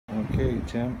Okay,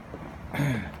 Tim.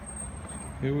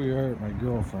 Here we are at my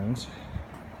girlfriend's.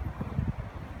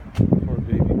 Poor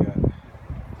baby got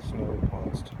snow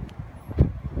pounced.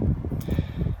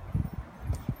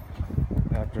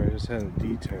 After I just had it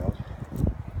detailed.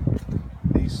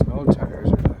 These snow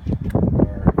tires are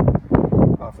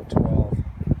off of 12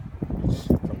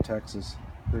 from Texas.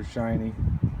 They're shiny.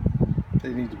 They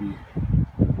need to be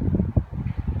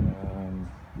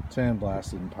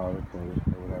sandblasted and powder coated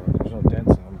or whatever. There's no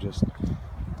dents in them, just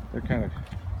they're kind of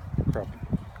crappy.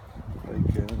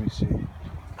 Like, let me see.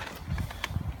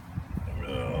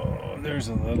 Oh, there's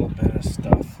a little bit of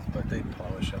stuff, but they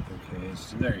polish up okay.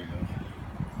 So there you go.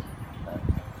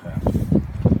 Crap.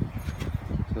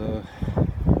 So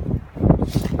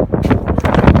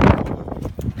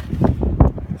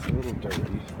it's a little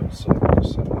dirty, but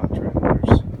I'm not trying.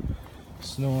 There's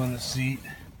snow on the seat.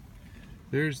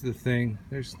 There's the thing.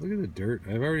 Look at the dirt.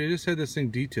 I just had this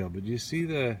thing detailed, but you see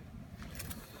the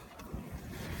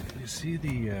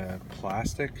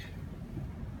plastic?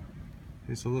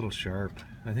 It's a little sharp.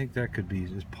 I think that could be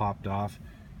just popped off.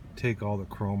 Take all the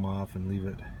chrome off and leave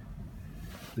it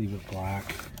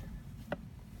black.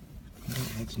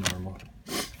 That's normal.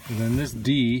 And then this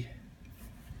D,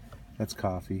 that's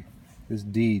coffee. This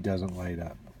D doesn't light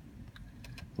up,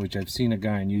 which I've seen a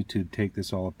guy on YouTube take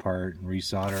this all apart and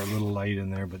resolder a little light in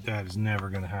there, but that is never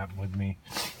going to happen with me.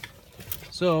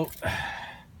 So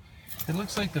it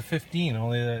looks like the 15,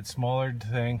 only that smaller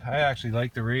thing. I actually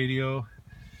like the radio.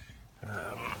 I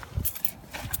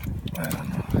don't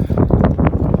know.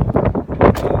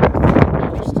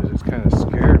 It's kind of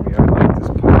scared me. I like this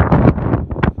part.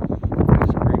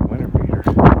 It's a great winter beater.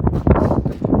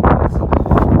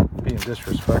 It's being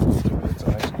disrespectful to it. It's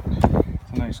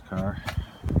a nice car.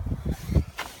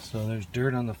 So there's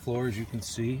dirt on the floor, as you can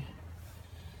see.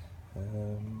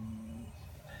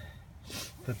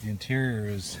 But the interior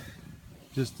is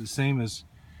just the same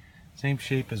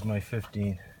shape as my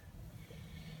 15.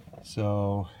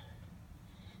 So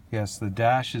yes, the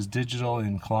dash is digital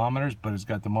in kilometers, but it's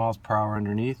got the miles per hour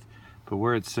underneath. But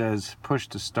where it says push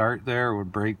to start there, or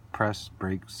brake, press,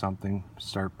 brake, something,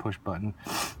 start, push button,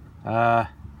 that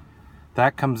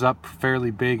comes up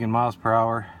fairly big in miles per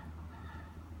hour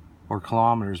or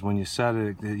kilometers. When you set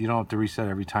it, you don't have to reset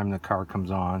every time the car comes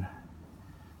on.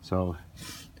 So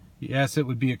yes, it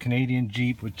would be a Canadian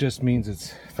Jeep, which just means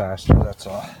it's faster, that's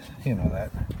all. You know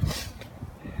that.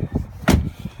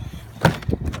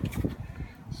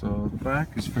 So the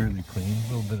back is fairly clean.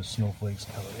 A little bit of snowflakes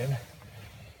coming in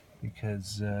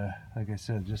because, like I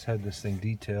said, just had this thing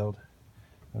detailed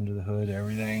under the hood,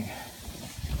 everything.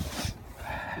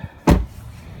 I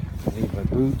need my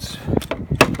boots.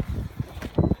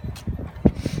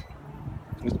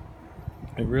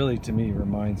 It really, to me,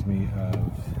 reminds me of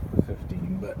the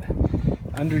 15, but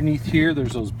underneath here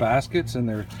there's those baskets, and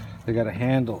they got a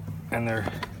handle, and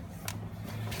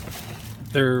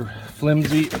they're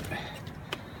flimsy.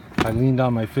 I leaned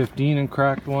on my 15 and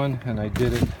cracked one, and I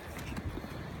did it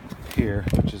here,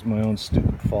 which is my own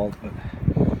stupid fault, but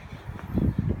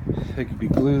they could be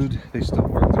glued. They still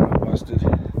work. They're not busted.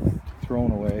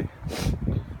 Thrown away.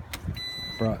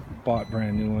 Bought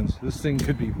brand new ones. This thing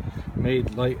could be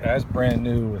made like as brand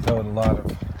new without a lot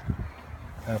of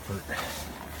effort.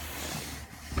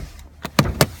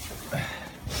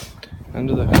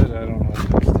 Under the hood, I don't know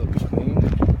if it's still clean.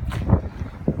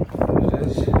 It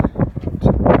is.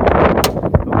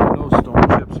 No stone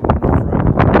chips on the front.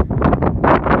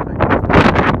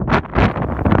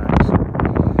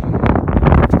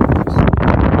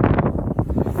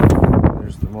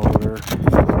 There's the motor.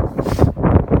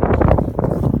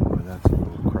 Boy, that's a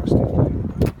little crusty thing.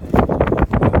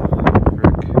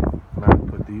 Rick Matt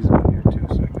put these on here too,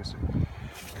 so I guess it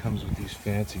comes with these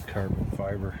fancy carbon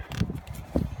fiber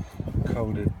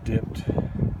coated, dipped.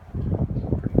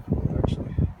 Pretty cool,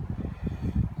 actually.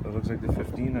 So it looks like the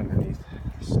 15 underneath.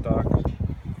 Stock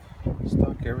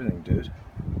everything, dude.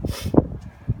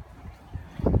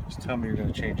 Just tell me you're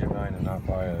going to change your mind and not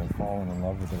buy it and fall in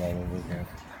love with it all over again.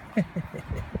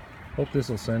 Hope this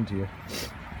will send to you.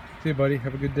 See you, buddy.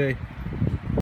 Have a good day.